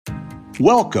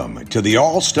Welcome to the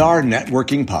All-Star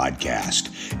Networking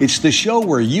Podcast. It's the show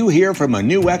where you hear from a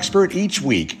new expert each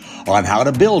week on how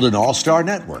to build an all-star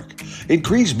network,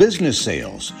 increase business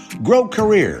sales, grow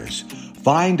careers,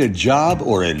 find a job,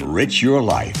 or enrich your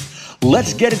life.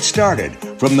 Let's get it started.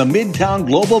 From the Midtown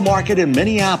Global Market in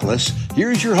Minneapolis,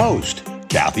 here's your host,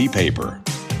 Kathy Paper.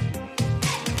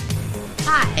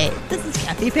 Hi, this is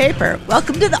Kathy Paper.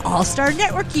 Welcome to the All-Star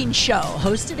Networking Show,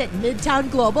 hosted at Midtown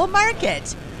Global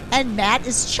Market. And Matt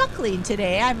is chuckling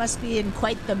today. I must be in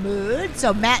quite the mood.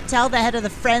 So Matt Tell, the head of the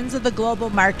Friends of the Global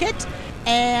Market.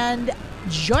 And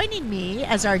joining me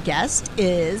as our guest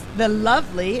is the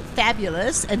lovely,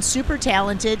 fabulous, and super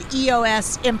talented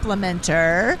EOS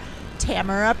Implementer,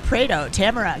 Tamara Prato.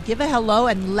 Tamara, give a hello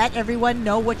and let everyone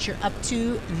know what you're up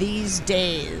to these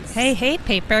days. Hey,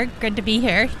 Paper. Good to be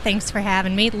here. Thanks for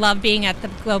having me. Love being at the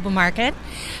global market.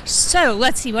 So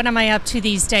let's see, what am I up to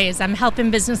these days? I'm helping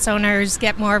business owners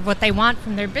get more of what they want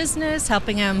from their business,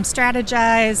 helping them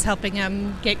strategize, helping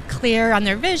them get clear on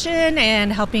their vision,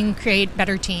 and helping create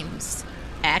better teams.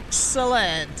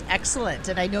 Excellent.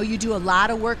 And I know you do a lot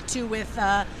of work too with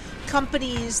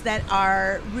companies that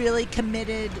are really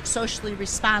committed, socially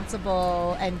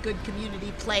responsible, and good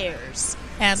community players.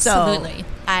 Absolutely. So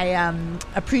I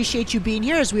appreciate you being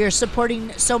here as we are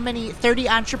supporting so many 30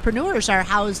 entrepreneurs are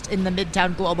housed in the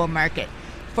Midtown Global Market,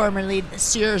 formerly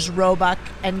Sears Roebuck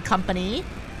and Company.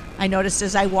 I noticed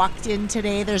as I walked in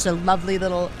today, there's a lovely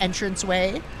little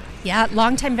entranceway. Yeah,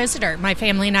 longtime visitor. My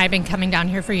family and I have been coming down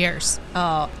here for years.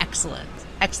 Oh, excellent.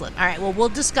 All right, well, we'll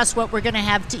discuss what we're going to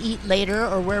have to eat later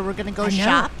or where we're going to go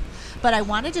shop. But I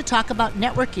wanted to talk about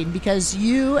networking because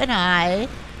you and I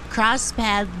crossed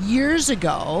paths years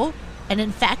ago. And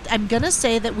in fact, I'm going to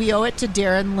say that we owe it to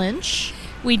Darren Lynch.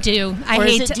 We do. Or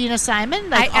is it Dina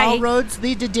Simon? All roads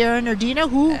lead to Darren or Dina?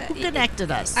 Who connected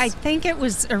us? I think it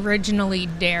was originally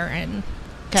Darren.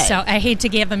 Okay. So I hate to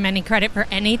give him any credit for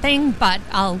anything, but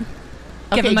I'll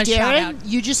give him a shout out.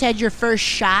 You just had your first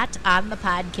shot on the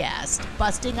podcast,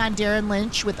 busting on Darren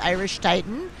Lynch with Irish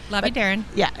Titan. Love you, Darren.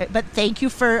 Yeah, but thank you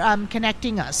for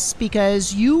connecting us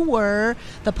because you were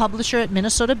the publisher at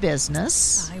Minnesota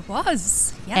Business. I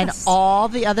was, yes. And all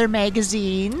the other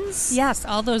magazines. Yes,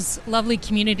 all those lovely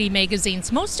community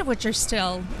magazines, most of which are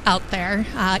still out there.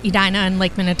 Edina and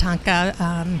Lake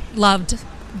Minnetonka, loved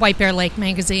White Bear Lake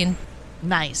magazine.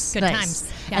 Nice. Good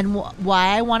times. Yeah. And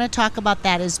why I want to talk about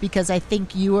that is because I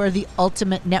think you are the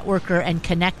ultimate networker and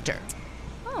connector.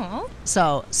 Oh.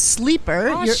 So, sleeper.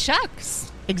 Oh,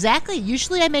 shucks. Exactly.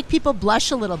 Usually I make people blush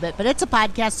a little bit, but it's a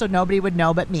podcast, so nobody would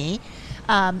know but me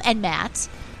and Matt.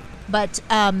 But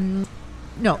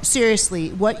no, seriously,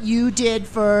 what you did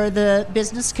for the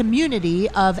business community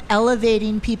of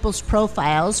elevating people's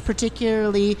profiles,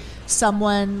 particularly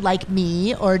someone like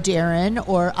me or Darren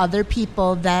or other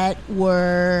people that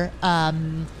were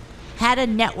had a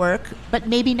network, but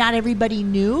maybe not everybody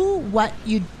knew what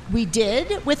we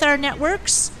did with our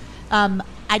networks.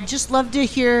 I'd just love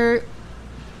to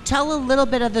tell a little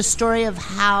bit of the story of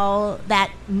how that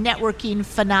networking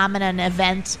phenomenon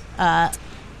event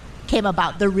came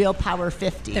about, the Real Power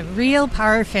 50. The Real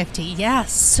Power 50,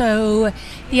 yes. So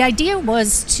the idea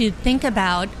was to think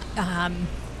about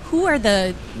who are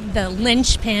the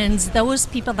linchpins, those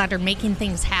people that are making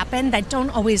things happen that don't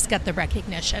always get the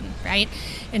recognition, right?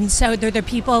 And so they're the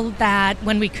people that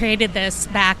when we created this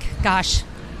back, gosh,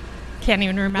 can't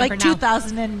even remember like now.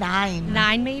 2009.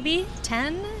 9 maybe?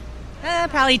 10?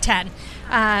 Probably 10.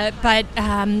 But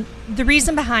the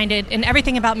reason behind it, and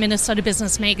everything about Minnesota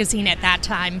Business Magazine at that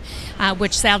time,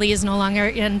 which sadly is no longer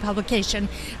in publication,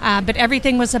 but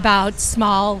everything was about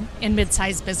small and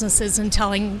mid-sized businesses and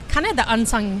telling kind of the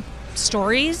unsung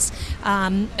stories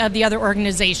of the other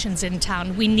organizations in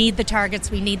town. We need the Targets,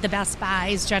 we need the Best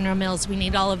Buys, General Mills, we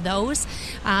need all of those.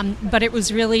 But it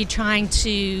was really trying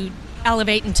to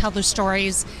elevate and tell the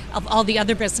stories of all the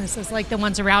other businesses like the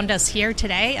ones around us here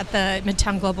today at the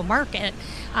Midtown Global Market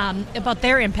about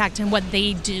their impact and what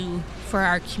they do for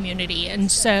our community.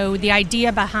 And so the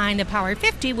idea behind the Power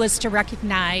 50 was to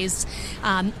recognize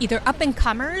either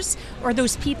up-and-comers or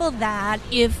those people that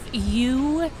if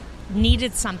you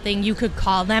needed something, you could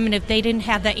call them, and if they didn't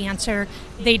have the answer,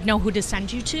 they'd know who to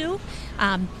send you to.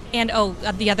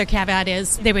 The other caveat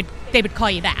is they would call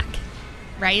you back.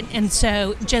 Right? And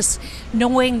so just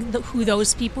knowing who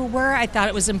those people were, I thought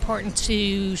it was important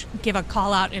to give a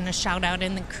call out and a shout out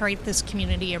and then create this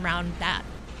community around that.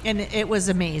 And it was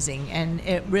amazing. And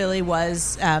it really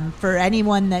was, for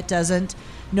anyone that doesn't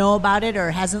know about it or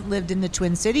hasn't lived in the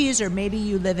Twin Cities, or maybe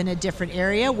you live in a different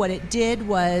area, what it did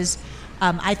was,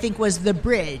 I think, was the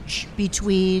bridge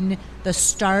between the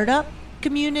startup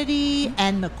community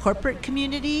and the corporate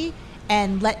community.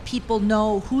 and let people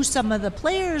know who some of the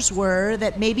players were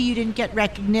that maybe you didn't get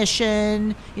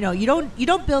recognition. You know, you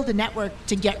don't build a network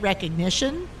to get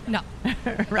recognition. No.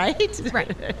 Right?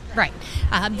 Right.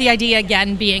 The idea,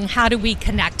 again, being how do we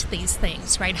connect these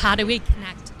things, right? How do we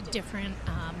connect different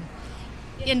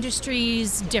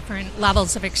industries, different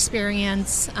levels of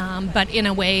experience, but in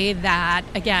a way that,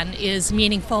 again, is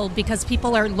meaningful because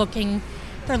people are looking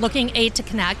to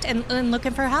connect and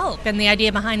looking for help. And the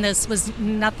idea behind this was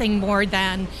nothing more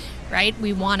than, right,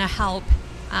 we want to help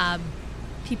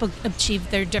people achieve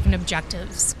their different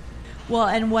objectives. Well,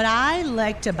 and what I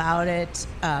liked about it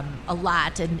a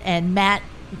lot, and Matt,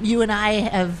 you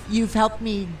and you've helped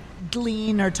me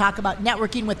glean or talk about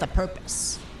networking with a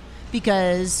purpose.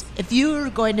 Because if you're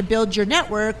going to build your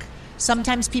network,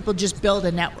 sometimes people just build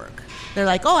a network. They're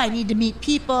like, oh, I need to meet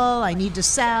people, I need to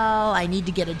sell, I need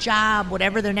to get a job,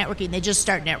 whatever they're networking. They just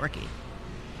start networking.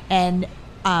 And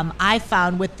I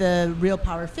found with the Real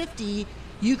Power 50,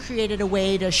 you created a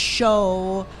way to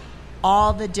show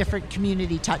all the different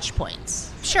community touch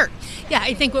points. Sure. Yeah,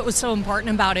 I think what was so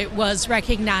important about it was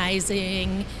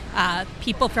recognizing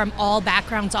people from all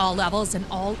backgrounds, all levels, and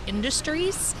all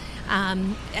industries.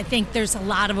 I think there's a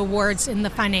lot of awards in the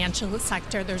financial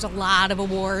sector. There's a lot of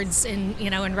awards in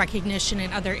recognition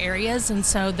in other areas. And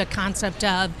so the concept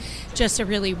of just a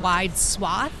really wide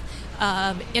swath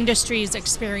of industries,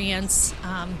 experience,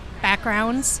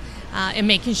 backgrounds, and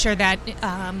making sure that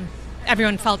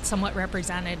everyone felt somewhat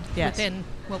represented within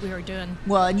what we were doing.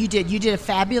 Well, and you did a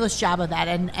fabulous job of that.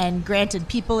 And granted,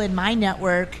 people in my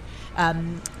network,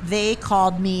 they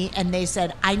called me and they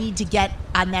said, I need to get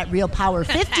on that Real Power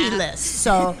 50 list.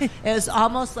 So it was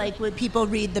almost like when people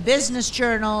read the business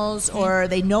journals or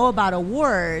they know about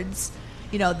awards,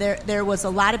 there was a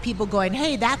lot of people going,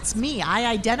 hey, that's me. I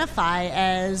identify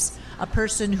as a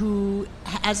person who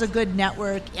has a good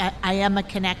network. I am a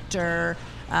connector,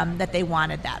 that they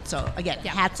wanted that. So again,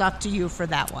 hats off to you for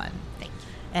that one. Thank you.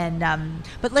 And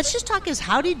but let's just talk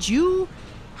how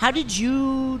did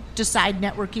you decide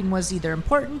networking was either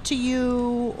important to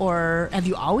you, or have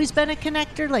you always been a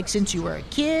connector, like since you were a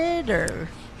kid, or?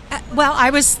 Well,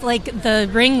 I was like the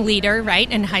ringleader, right,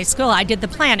 in high school. I did the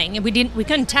planning, and we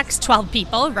couldn't text 12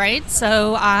 people, right?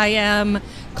 So I am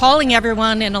calling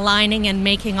everyone and aligning and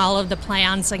making all of the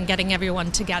plans and getting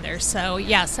everyone together. So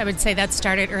yes, I would say that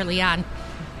started early on.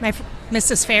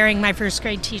 Mrs. Faring, my first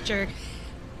grade teacher,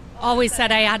 always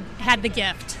said I had the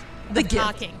gift of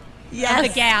talking. Yes.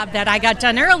 The gab that I got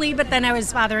done early, but then I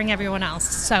was bothering everyone else.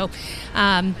 So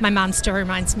my mom still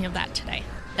reminds me of that today.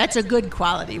 That's a good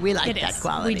quality. We like that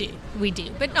quality. We do.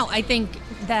 But no, I think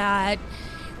that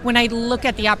when I look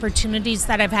at the opportunities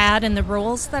that I've had and the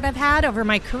roles that I've had over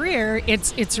my career,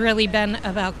 it's really been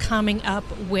about coming up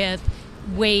with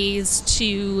ways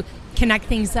to connect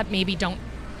things that maybe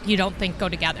you don't think go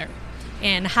together.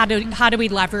 And how do we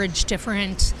leverage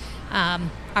different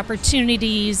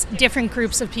opportunities, different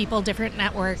groups of people, different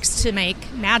networks to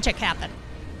make magic happen.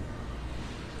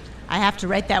 I have to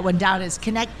write that one down, is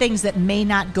connect things that may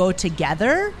not go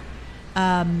together,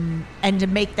 and to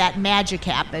make that magic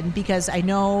happen, because I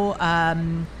know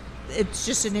it's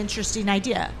just an interesting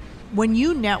idea. When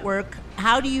you network,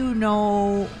 how do you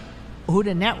know who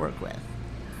to network with?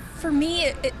 For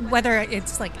me, whether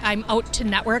it's like I'm out to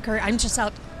network or I'm just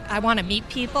out, I want to meet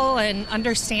people and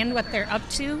understand what they're up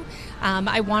to.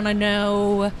 I want to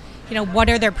know, what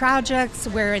are their projects,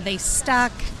 where are they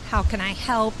stuck, how can I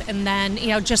help, and then,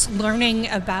 just learning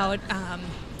about,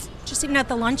 just even at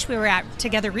the lunch we were at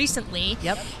together recently,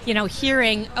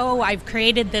 hearing, oh, I've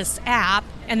created this app,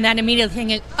 and then immediately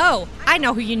thinking, oh, I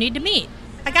know who you need to meet.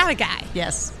 I got a guy.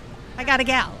 Yes. I got a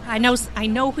gal. I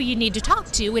know who you need to talk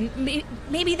to, and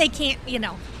maybe they can't,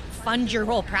 fund your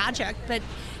whole project, but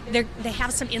they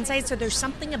have some insights, or there's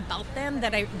something about them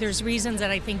that there's reasons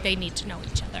that I think they need to know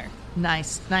each other.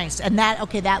 Nice. And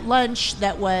that lunch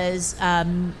that was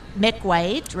Mick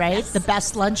White, right? Yes. The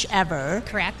best lunch ever.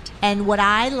 Correct. And what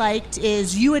I liked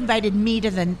is you invited me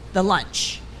to the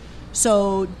lunch.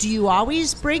 So do you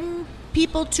always bring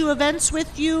people to events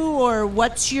with you, or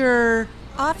what's your...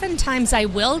 Oftentimes I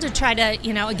will, to try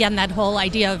to, again, that whole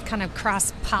idea of kind of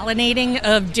cross-pollinating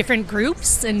of different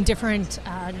groups and different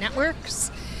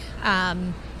networks.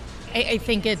 I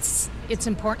think it's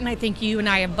important. I think you and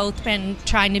I have both been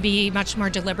trying to be much more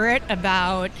deliberate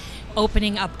about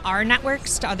opening up our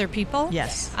networks to other people.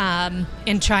 Yes. And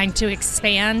trying to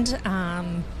expand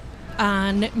on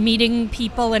meeting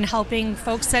people and helping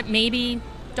folks that maybe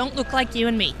don't look like you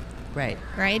and me. Right.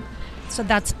 Right? So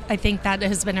I think that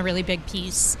has been a really big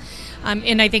piece.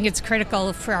 And I think it's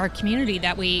critical for our community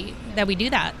that we do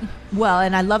that. Well,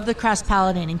 and I love the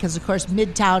cross-pollinating because, of course,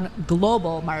 Midtown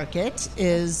Global Market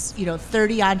is,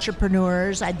 30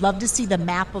 entrepreneurs. I'd love to see the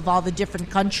map of all the different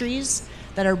countries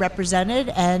that are represented.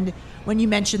 And when you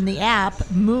mentioned the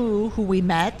app, Moo, who we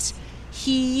met,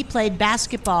 he played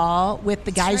basketball with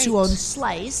the guys who own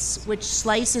Slice, which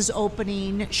Slice is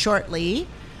opening shortly.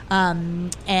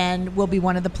 And will be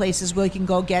one of the places where you can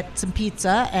go get some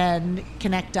pizza and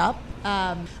connect up.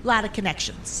 A lot of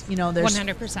connections. There's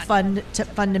 100%.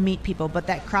 fun to meet people, but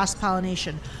that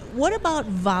cross-pollination. What about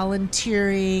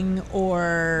volunteering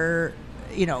or,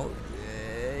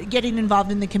 getting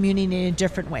involved in the community in a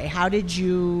different way? How did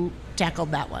you tackle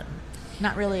that one?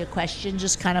 Not really a question,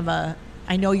 just kind of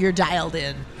I know you're dialed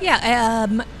in. Yeah,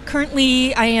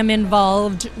 currently I am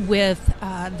involved with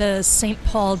the St.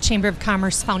 Paul Chamber of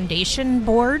Commerce Foundation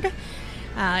Board.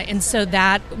 And so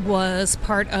that was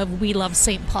part of We Love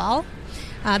St. Paul.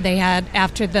 They had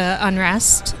after the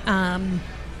unrest.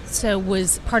 So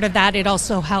was part of that. It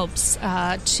also helps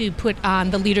to put on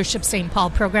the Leadership St. Paul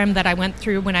program that I went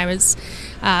through when I was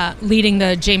leading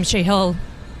the James J. Hill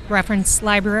Reference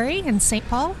Library in St.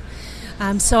 Paul.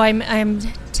 So I'm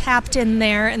tapped in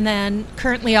there, and then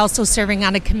currently also serving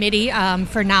on a committee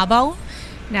for NABO,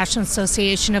 National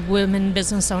Association of Women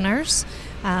Business Owners.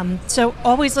 So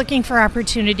always looking for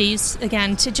opportunities,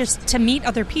 again, to meet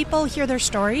other people, hear their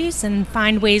stories, and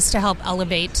find ways to help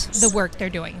elevate the work they're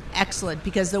doing. Excellent,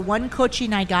 because the one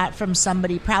coaching I got from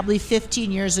somebody probably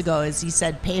 15 years ago is he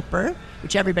said paper,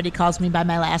 which everybody calls me by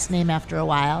my last name after a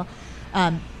while.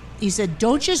 He said,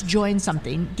 don't just join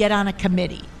something, get on a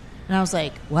committee. And I was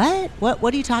like, what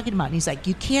are you talking about? And he's like,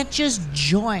 you can't just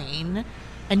join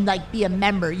and be a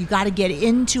member. You got to get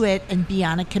into it and be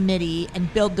on a committee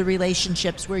and build the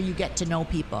relationships where you get to know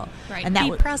people. Right. And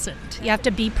be present. You have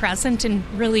to be present and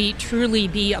really, truly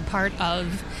be a part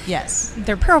of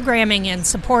their programming and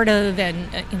supportive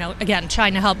and, again,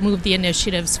 trying to help move the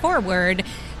initiatives forward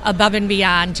above and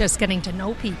beyond just getting to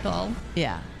know people.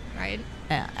 Yeah. Right.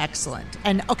 Yeah, excellent.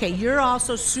 And okay, you're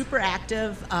also super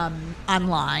active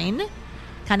online,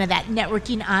 kind of that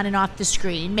networking on and off the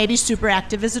screen. Maybe super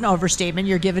active is an overstatement.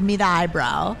 You're giving me the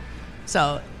eyebrow.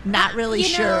 So not really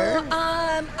sure.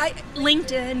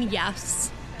 LinkedIn,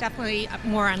 yes. Definitely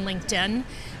more on LinkedIn.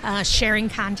 Sharing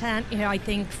content. I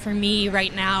think for me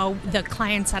right now, the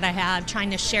clients that I have,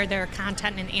 trying to share their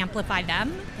content and amplify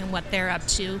them and what they're up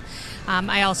to.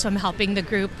 I also am helping the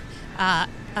group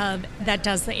that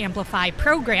does the Amplify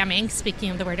programming, speaking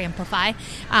of the word amplify,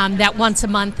 that once a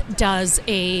month does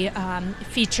a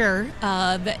feature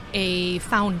of a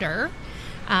founder.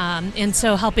 And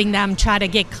so helping them try to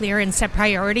get clear and set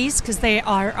priorities, because they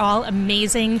are all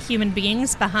amazing human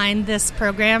beings behind this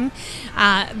program,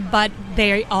 but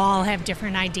they all have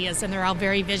different ideas and they're all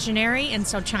very visionary, and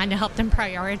so trying to help them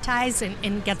prioritize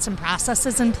and get some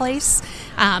processes in place.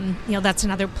 That's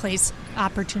another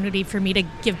opportunity for me to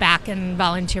give back and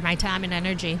volunteer my time and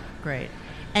energy. Great.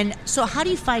 And so how do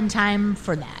you find time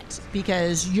for that?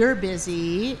 Because you're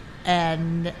busy,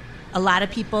 and a lot of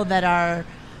people that are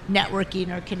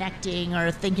networking or connecting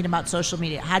or thinking about social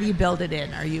media, how do you build it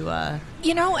in? Are you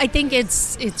I think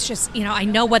it's just, I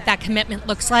know what that commitment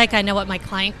looks like. I know what my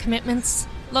client commitments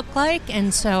look like,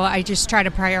 and so I just try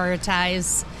to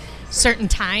prioritize certain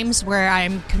times where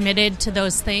I'm committed to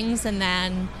those things, and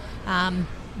then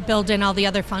build in all the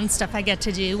other fun stuff I get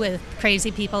to do with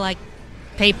crazy people like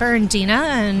Paper and Dina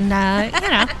and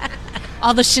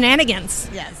all the shenanigans.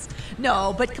 Yes.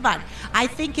 No, but come on. I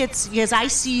think it's because I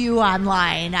see you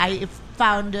online. I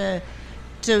found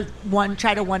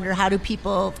try to wonder, how do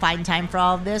people find time for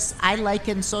all of this? I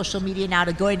liken social media now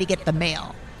to going to get the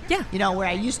mail. Yeah. Where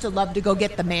I used to love to go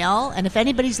get the mail. And if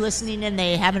anybody's listening and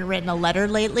they haven't written a letter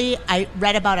lately, I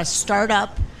read about a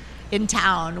startup in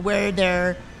town where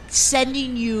they're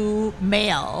sending you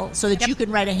mail so that you can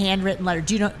write a handwritten letter.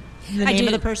 Do you know the name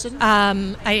of the person?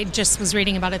 I just was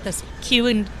reading about it, this Q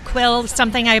and Quill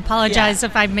something. I apologize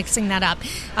if I'm mixing that up.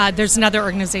 There's another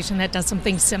organization that does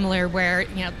something similar where,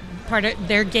 part of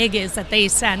their gig is that they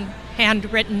send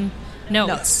handwritten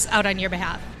notes out on your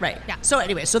behalf. Right. Yeah. So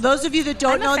anyway, so those of you that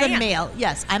don't know the mail,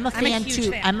 yes, I'm a fan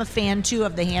too. Fan. I'm a fan too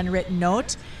of the handwritten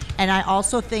note. And I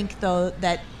also think, though,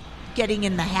 that getting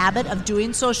in the habit of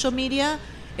doing social media,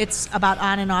 it's about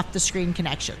on and off the screen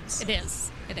connections. It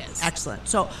is. Excellent.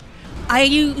 So I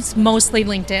use mostly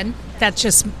LinkedIn. That's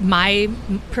just my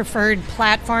preferred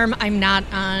platform. I'm not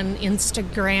on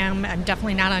Instagram. I'm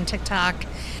definitely not on TikTok.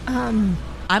 I'm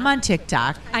on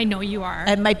TikTok. I know you are.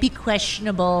 It might be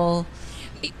questionable.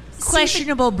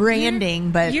 questionable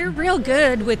branding, but you're real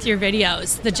good with your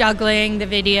videos, the juggling, the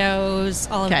videos,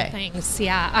 all of the things.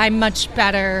 Yeah, I'm much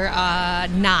better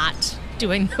not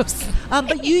doing those things.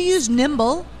 But you use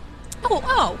Nimble.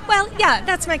 Oh, well, yeah,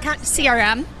 that's my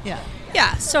CRM.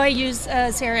 Yeah, so I use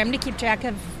CRM to keep track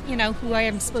of, who I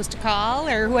am supposed to call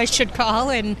or who I should call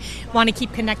and want to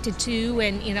keep connected to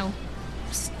and,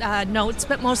 notes.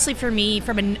 But mostly for me,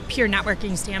 from a pure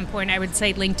networking standpoint, I would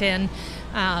say LinkedIn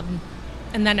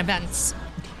and then events.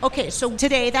 Okay, so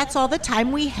today that's all the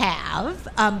time we have,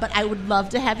 but I would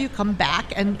love to have you come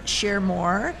back and share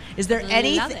more. Is there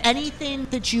anything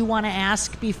that you want to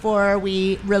ask before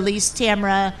we release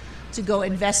Tamara to go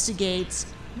investigate?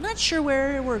 I'm not sure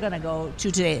where we're going to go to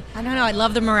today. I don't know. I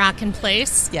love the Moroccan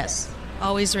place. Yes.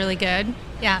 Always really good.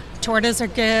 Yeah. Tortas are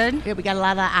good. Yeah, we got a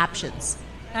lot of options.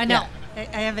 I know. Yeah.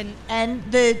 I haven't. And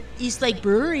the East Lake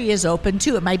Brewery is open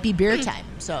too. It might be beer time.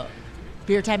 So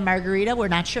beer time margarita, we're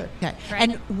not sure. Okay. Right.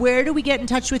 And where do we get in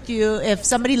touch with you if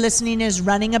somebody listening is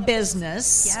running a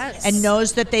business and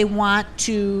knows that they want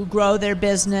to grow their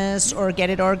business or get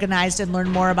it organized and learn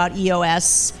more about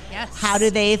EOS? Yes. How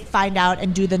do they find out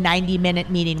and do the 90-minute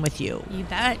meeting with you? You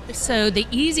bet. So the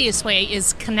easiest way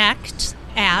is connect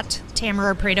at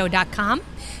tamaraprato.com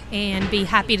and be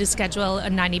happy to schedule a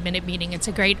 90-minute meeting. It's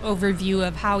a great overview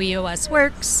of how EOS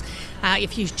works,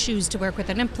 if you choose to work with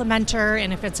an implementer,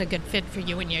 and if it's a good fit for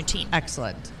you and your team.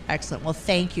 Excellent. Well,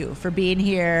 thank you for being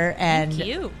here. And thank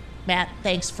you. Matt,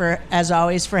 thanks as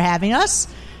always, for having us.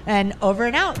 And over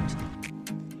and out.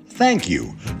 Thank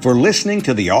you for listening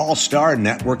to the All-Star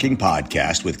Networking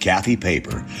Podcast with Kathy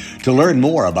Paper. To learn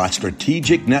more about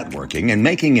strategic networking and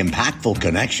making impactful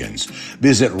connections,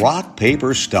 visit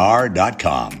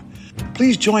rockpaperstar.com.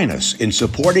 Please join us in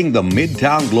supporting the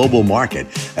Midtown Global Market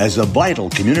as a vital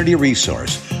community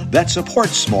resource that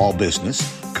supports small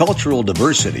business, cultural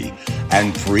diversity,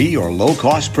 and free or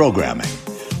low-cost programming.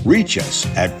 Reach us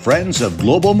at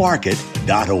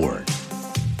friendsofglobalmarket.org.